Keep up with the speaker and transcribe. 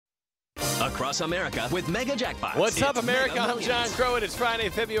across America with Mega Jackpots. What's up, It's America? Mega I'm John Millions. Crow, and it's Friday,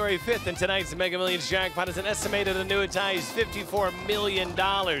 February 5th, and tonight's Mega Millions Jackpot is an estimated annuitized $54 million.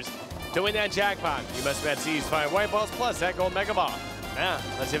 To win that jackpot, you must bet these 5 white balls plus that gold mega ball. Now,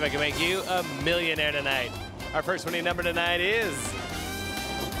 let's see if I can make you a millionaire tonight. Our first winning number tonight is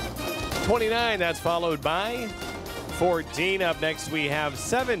 29. That's followed by 14. Up next, we have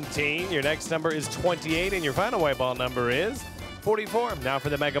 17. Your next number is 28, and your final white ball number is 44. Now for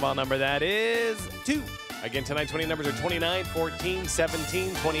the mega ball number, that is 2. Again, tonight's winning numbers are 29, 14,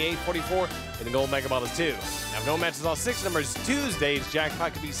 17, 28, 44, and the gold mega ball is 2. Now, if no one matches all 6 numbers, Tuesday's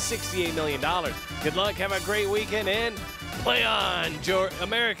jackpot could be $68 million. Good luck, have a great weekend, and play on,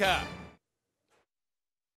 America!